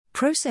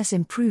Process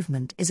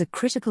improvement is a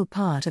critical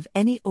part of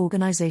any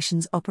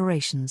organization's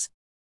operations.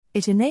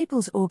 It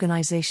enables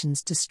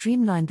organizations to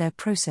streamline their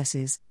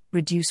processes,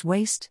 reduce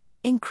waste,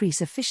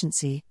 increase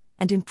efficiency,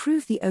 and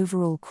improve the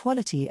overall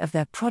quality of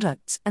their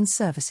products and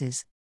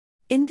services.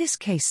 In this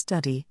case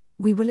study,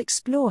 we will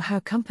explore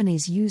how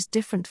companies use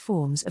different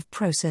forms of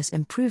process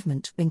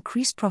improvement to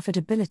increase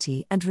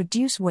profitability and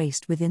reduce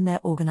waste within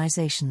their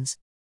organizations.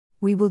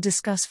 We will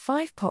discuss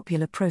 5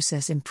 popular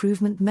process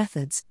improvement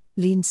methods: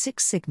 Lean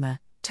Six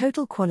Sigma,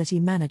 Total Quality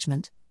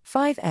Management,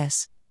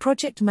 5S,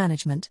 Project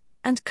Management,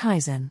 and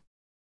Kaizen.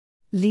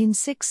 Lean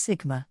Six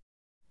Sigma.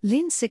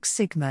 Lean Six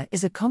Sigma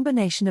is a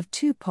combination of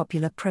 2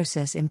 popular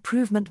process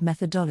improvement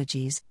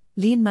methodologies,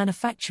 Lean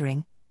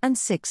Manufacturing and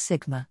Six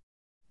Sigma.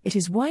 It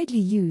is widely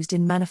used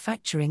in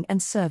manufacturing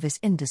and service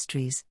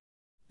industries.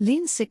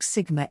 Lean Six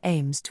Sigma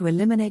aims to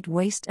eliminate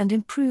waste and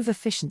improve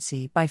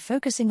efficiency by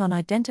focusing on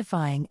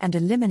identifying and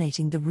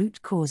eliminating the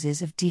root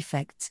causes of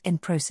defects in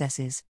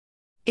processes.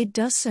 It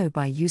does so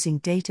by using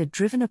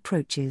data-driven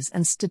approaches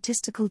and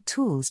statistical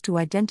tools to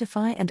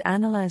identify and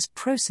analyze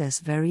process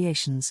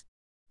variations.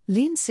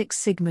 Lean Six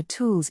Sigma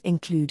tools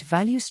include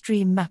value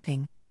stream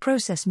mapping,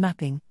 process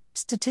mapping,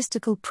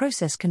 statistical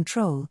process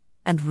control,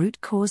 and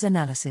root cause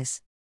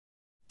analysis.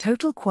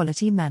 Total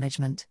Quality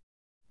Management.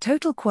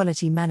 Total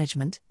Quality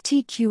Management,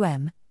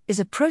 TQM, is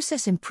a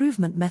process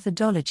improvement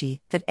methodology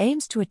that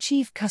aims to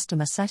achieve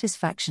customer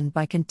satisfaction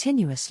by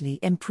continuously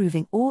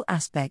improving all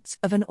aspects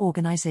of an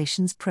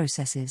organization's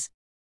processes.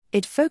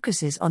 It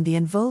focuses on the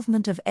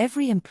involvement of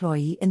every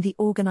employee in the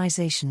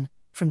organization,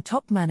 from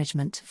top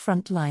management to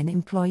frontline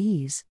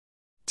employees.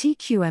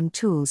 TQM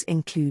tools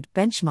include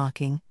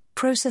benchmarking,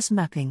 process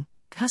mapping,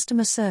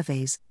 customer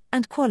surveys,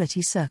 and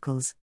quality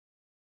circles.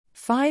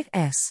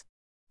 5S.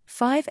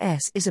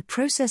 5S is a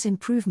process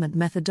improvement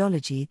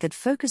methodology that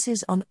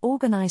focuses on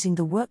organizing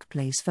the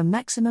workplace for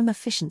maximum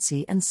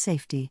efficiency and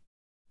safety.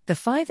 The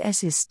 5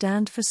 S's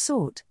stand for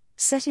sort,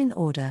 set in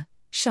order,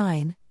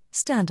 shine,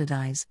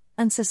 standardize,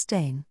 and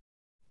sustain.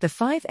 The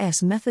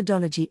 5S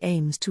methodology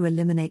aims to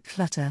eliminate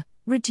clutter,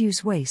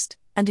 reduce waste,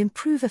 and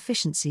improve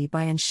efficiency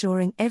by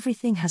ensuring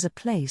everything has a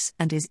place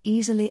and is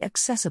easily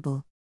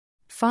accessible.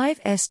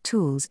 5S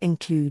tools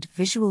include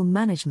visual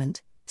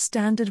management,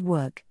 standard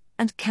work,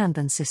 and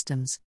Kanban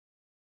systems.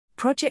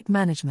 Project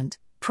Management.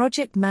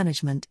 Project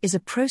management is a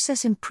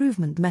process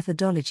improvement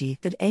methodology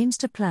that aims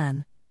to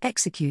plan,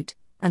 execute,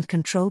 and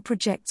control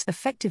projects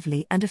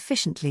effectively and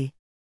efficiently.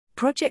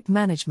 Project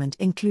management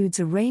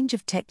includes a range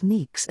of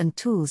techniques and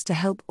tools to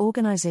help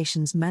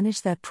organizations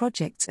manage their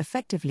projects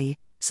effectively,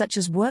 such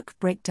as work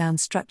breakdown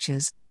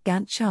structures,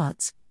 Gantt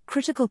charts,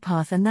 critical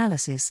path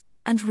analysis,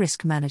 and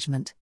risk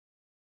management.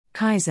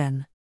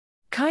 Kaizen.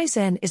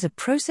 Kaizen is a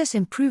process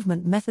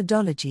improvement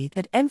methodology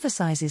that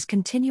emphasizes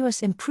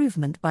continuous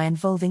improvement by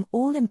involving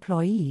all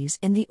employees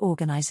in the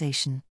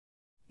organization.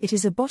 It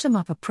is a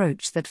bottom-up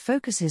approach that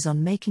focuses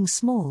on making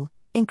small,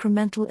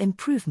 incremental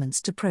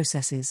improvements to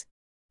processes.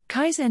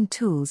 Kaizen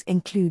tools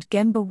include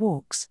Gemba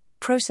walks,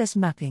 process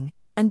mapping,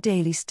 and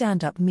daily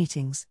stand-up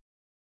meetings.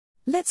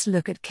 Let's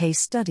look at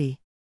case study.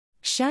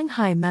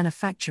 Shanghai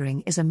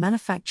Manufacturing is a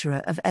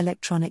manufacturer of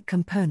electronic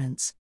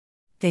components.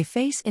 They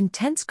face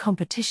intense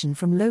competition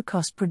from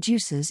low-cost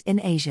producers in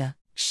Asia.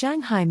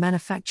 Shanghai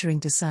Manufacturing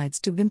decides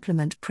to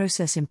implement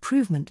process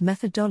improvement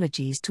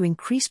methodologies to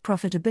increase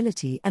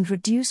profitability and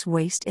reduce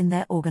waste in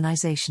their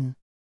organization.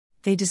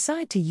 They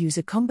decide to use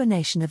a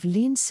combination of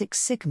Lean Six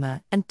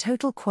Sigma and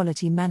Total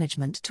Quality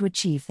Management to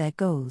achieve their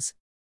goals.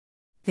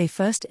 They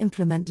first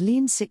implement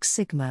Lean Six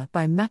Sigma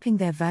by mapping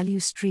their value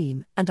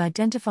stream and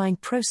identifying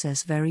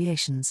process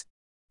variations.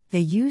 They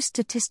use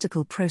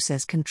statistical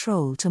process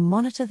control to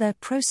monitor their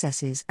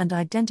processes and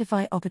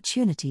identify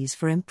opportunities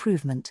for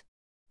improvement.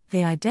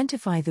 They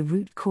identify the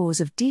root cause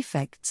of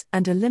defects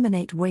and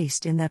eliminate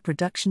waste in their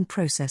production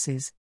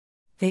processes.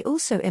 They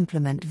also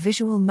implement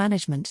visual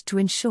management to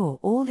ensure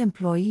all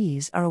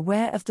employees are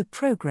aware of the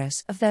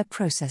progress of their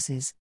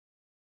processes.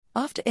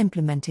 After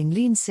implementing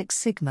Lean Six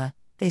Sigma,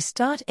 they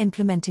start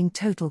implementing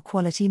Total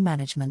Quality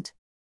Management.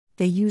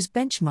 They use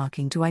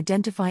benchmarking to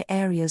identify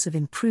areas of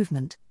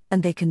improvement,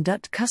 and they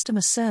conduct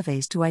customer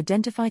surveys to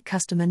identify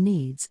customer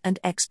needs and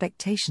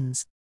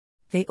expectations.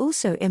 They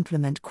also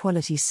implement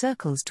quality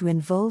circles to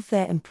involve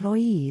their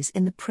employees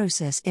in the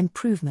process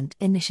improvement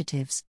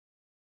initiatives.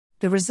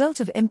 The result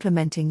of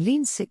implementing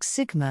Lean Six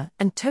Sigma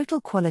and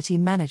Total Quality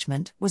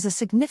Management was a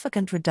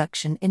significant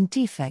reduction in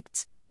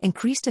defects,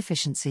 increased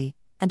efficiency,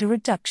 and a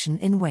reduction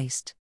in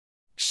waste.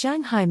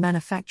 Shanghai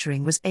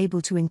Manufacturing was able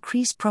to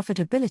increase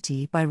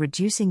profitability by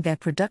reducing their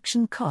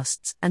production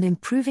costs and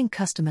improving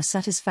customer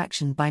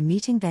satisfaction by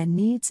meeting their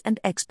needs and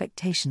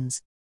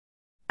expectations.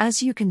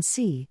 As you can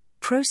see,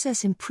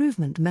 process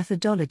improvement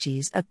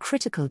methodologies are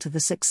critical to the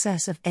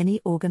success of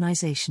any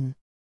organization.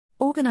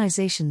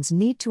 Organizations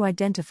need to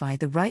identify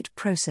the right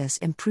process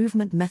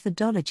improvement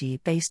methodology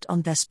based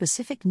on their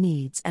specific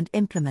needs and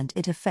implement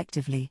it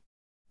effectively.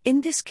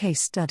 In this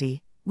case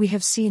study, We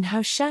have seen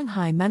how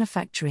Shanghai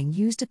manufacturing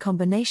used a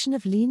combination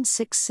of Lean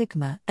Six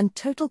Sigma and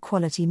total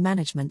quality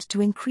management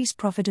to increase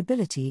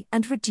profitability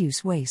and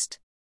reduce waste.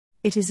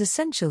 It is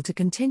essential to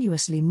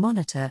continuously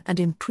monitor and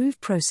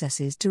improve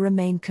processes to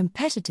remain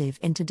competitive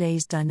in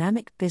today's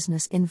dynamic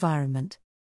business environment.